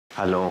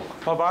Aló.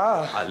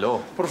 Papá.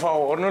 Aló. Por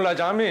favor, no la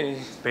llame.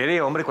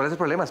 Espere, hombre, ¿cuál es el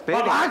problema? Espere.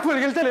 Papá,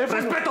 cuelgue el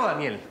teléfono. ¡Respeto,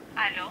 Daniel!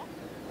 ¿Aló?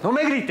 ¡No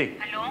me grite!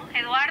 ¿Aló?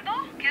 ¿Eduardo?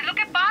 ¿Qué es lo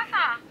que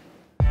pasa?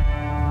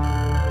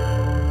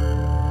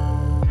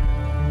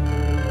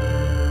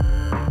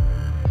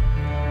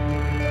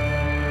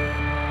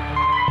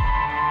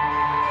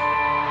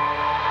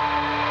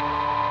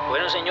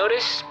 Bueno,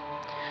 señores,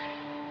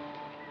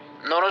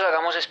 no nos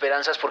hagamos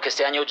esperanzas porque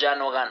este año ya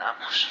no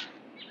ganamos.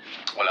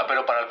 Hola,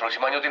 pero para el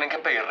próximo año tienen que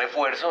pedir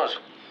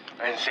refuerzos.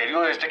 En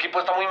serio, este equipo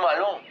está muy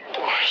malo.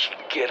 Uy,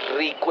 qué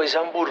rico esa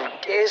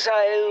hamburguesa,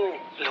 Edu.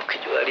 Lo que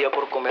yo daría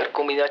por comer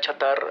comida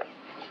chatarra.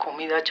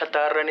 Comida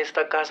chatarra en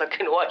esta casa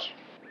que no hay.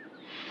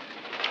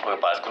 Lo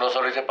que pasa es que uno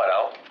solo y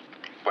separado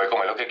puede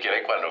comer lo que quiera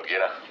y cuando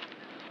quiera.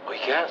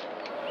 Oiga,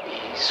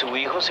 ¿y su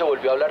hijo se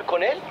volvió a hablar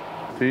con él?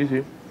 Sí,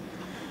 sí.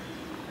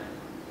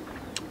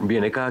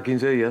 Viene cada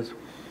 15 días.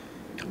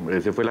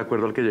 Ese fue el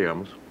acuerdo al que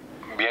llegamos.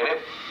 Viene,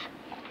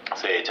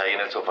 se echa ahí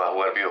en el sofá a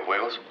jugar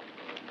videojuegos,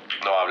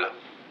 no habla.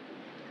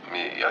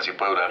 Y así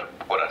puede durar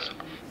horas.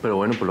 Pero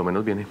bueno, por lo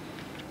menos viene.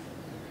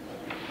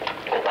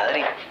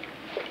 Compadre,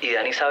 ¿y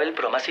Dani sabe el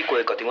programa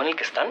psicoeducativo en el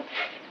que están?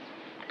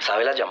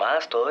 ¿Sabe las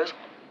llamadas, todo eso?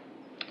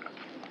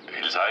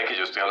 Él sabe que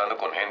yo estoy hablando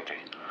con gente.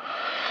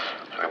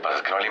 Lo que pasa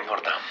es que no le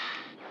importa.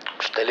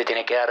 Usted le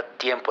tiene que dar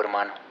tiempo,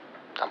 hermano.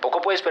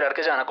 Tampoco puede esperar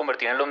que se van a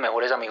convertir en los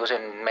mejores amigos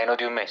en menos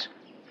de un mes.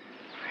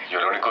 Yo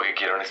lo único que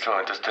quiero en este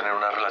momento es tener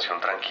una relación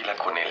tranquila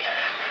con él.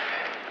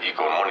 Y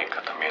con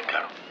Mónica también,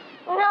 claro.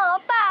 No,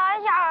 pa,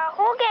 ya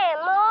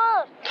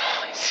juguemos.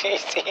 Sí,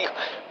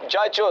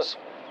 muchachos,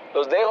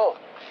 los dejo.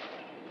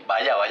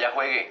 Vaya,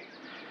 juegue.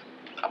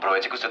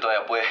 Aproveche que usted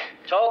todavía puede.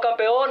 Chao,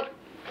 campeón.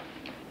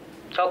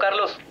 Chao,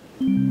 Carlos.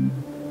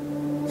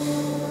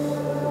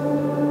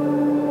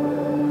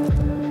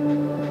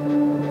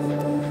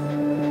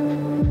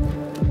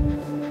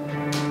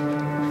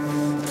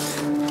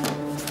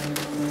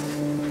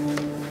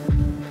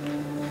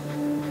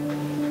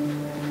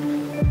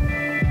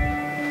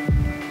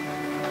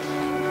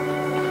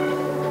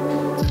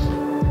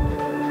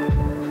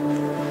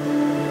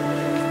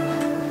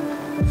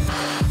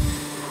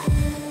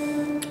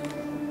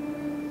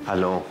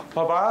 Aló.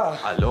 Papá.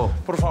 Aló.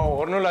 Por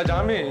favor, no la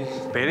llame.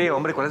 Espere,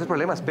 hombre, ¿cuál es el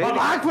problema? Espere.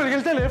 Papá, cuelgue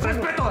el teléfono.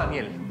 ¡Respeto,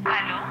 Daniel!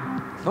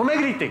 ¿Aló? ¡No me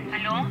grite!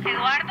 ¿Aló?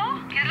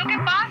 ¿Eduardo? ¿Qué es lo que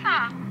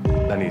pasa?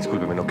 Dani,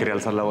 discúlpeme, no quería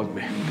alzar la voz.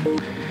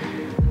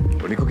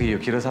 Lo único que yo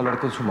quiero es hablar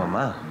con su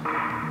mamá.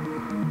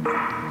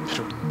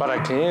 Pero,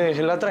 ¿para qué?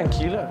 Déjela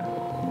tranquila.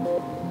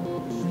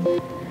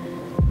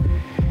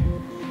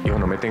 Hijo,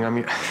 no me tenga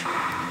miedo.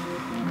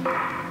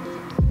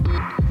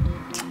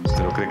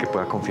 ¿Usted no cree que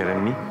pueda confiar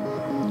en mí?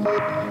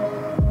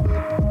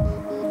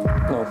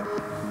 No.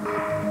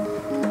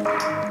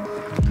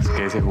 Pues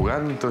quédese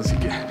jugando, entonces, si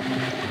quiere.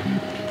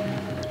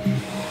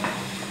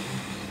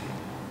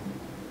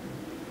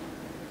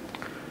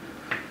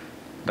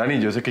 Dani,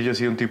 yo sé que yo he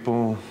sido un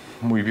tipo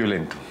muy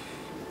violento,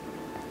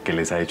 que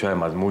les ha hecho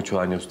además mucho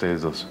daño a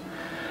ustedes dos.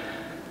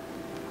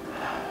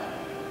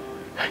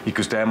 Y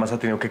que usted además ha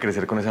tenido que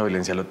crecer con esa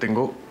violencia, lo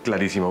tengo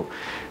clarísimo.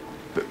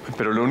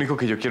 Pero lo único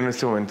que yo quiero en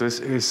este momento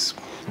es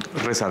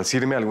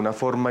resarcirme de alguna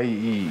forma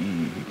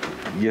y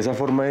esa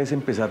forma es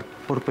empezar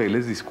por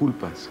pedirles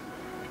disculpas.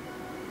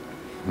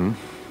 ¿Mm?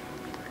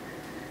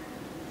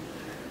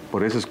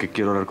 Por eso es que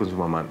quiero hablar con su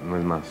mamá, no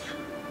es más.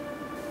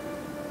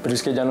 Pero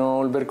es que ella no va a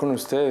volver con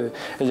usted.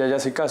 Ella ya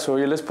se casó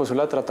y el esposo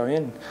la trata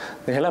bien.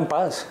 Déjela en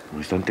paz. No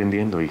está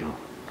entendiendo, hijo.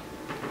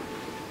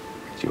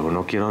 Yo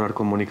no quiero hablar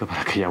con Mónica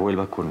para que ella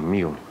vuelva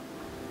conmigo.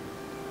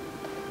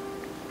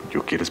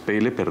 Yo quiero es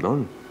pedirle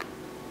perdón.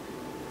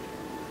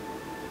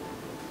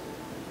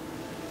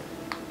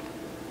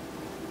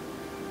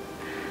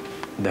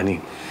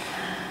 Dani,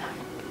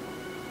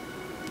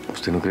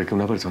 ¿usted no cree que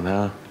una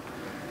persona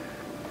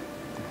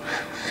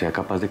sea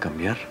capaz de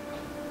cambiar?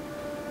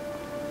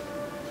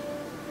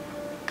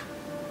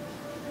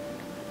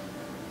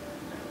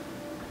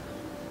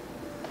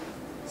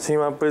 Sí,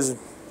 ma, pues...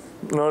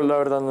 No, la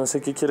verdad, no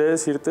sé qué quiere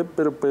decirte,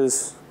 pero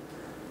pues...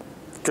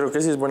 Creo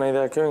que sí es buena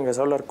idea que vengas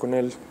a hablar con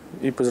él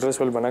y pues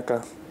resuelvan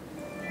acá.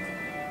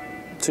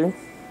 ¿Sí?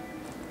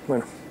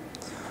 Bueno,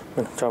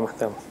 chao, ma,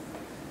 te amo.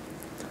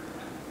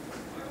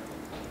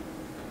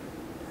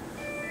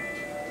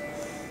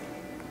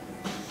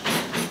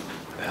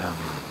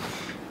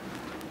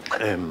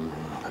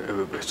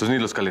 Estos ni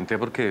los calenté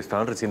porque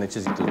estaban recién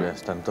hechecitos, ya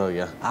están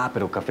todavía. Ah,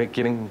 pero café,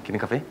 ¿quieren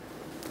café?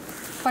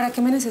 ¿Para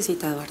qué me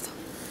necesita, Eduardo?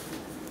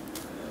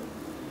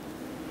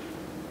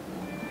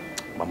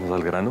 Vamos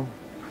al grano.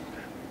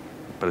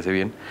 Me parece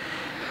bien.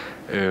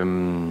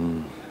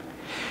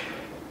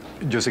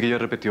 Yo sé que yo he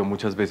repetido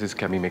muchas veces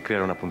que a mí me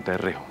crearon a punta de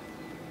rejo.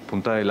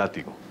 Punta de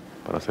látigo,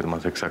 para ser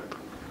más exacto.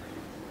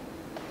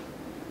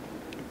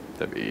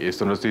 Y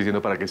esto no lo estoy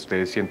diciendo para que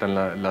ustedes sientan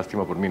la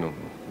lástima por mí, no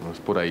es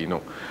por ahí,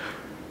 no.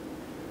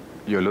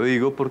 Yo lo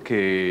digo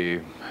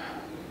porque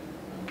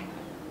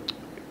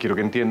quiero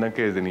que entiendan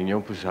que desde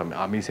niño pues,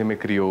 a mí se me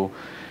crió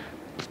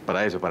pues,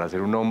 para eso, para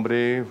ser un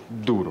hombre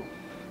duro,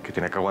 que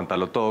tenía que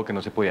aguantarlo todo, que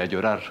no se podía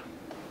llorar,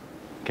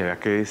 que había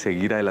que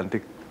seguir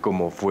adelante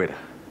como fuera.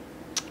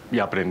 Y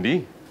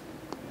aprendí.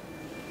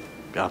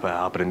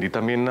 Aprendí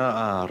también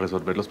a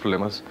resolver los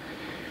problemas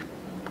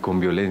con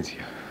violencia.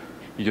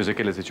 Y yo sé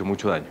que les he hecho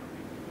mucho daño.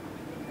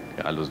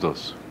 A los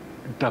dos.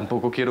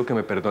 Tampoco quiero que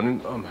me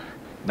perdonen.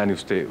 Dani,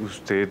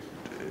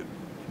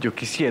 yo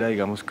quisiera,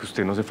 digamos, que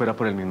usted no se fuera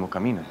por el mismo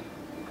camino.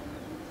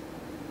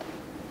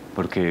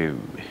 Porque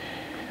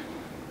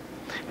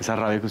esa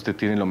rabia que usted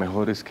tiene, lo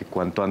mejor es que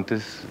cuanto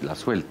antes la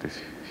sueltes,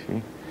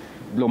 ¿sí?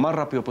 Lo más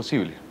rápido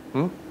posible.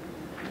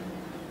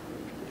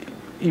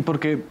 Y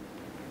porque...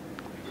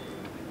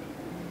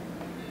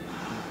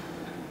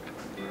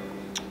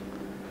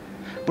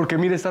 Porque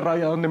mire esta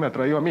rabia dónde me ha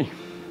traído a mí.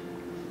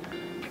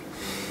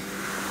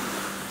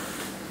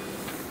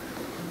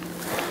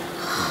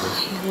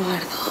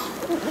 Eduardo.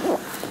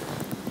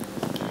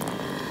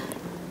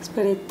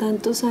 Esperé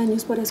tantos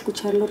años para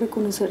escucharlo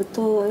reconocer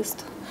todo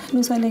esto.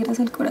 Nos alegras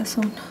el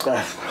corazón.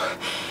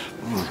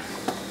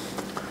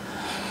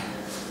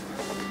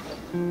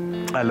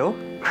 ¿Aló?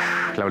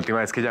 La última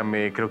vez que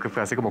llamé creo que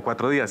fue hace como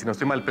 4 días, si no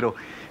estoy mal, pero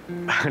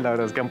la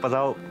verdad es que han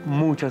pasado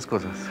muchas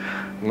cosas.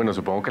 Bueno,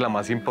 supongo que la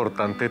más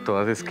importante de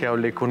todas es que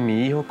hablé con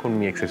mi hijo, con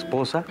mi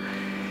exesposa,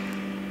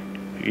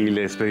 y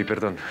les pedí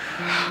perdón.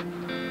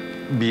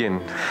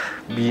 Bien.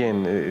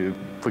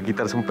 Fue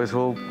quitarse un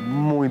peso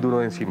muy duro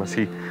de encima,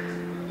 sí.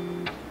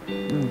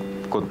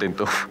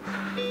 Contento.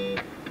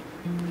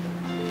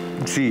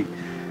 Sí.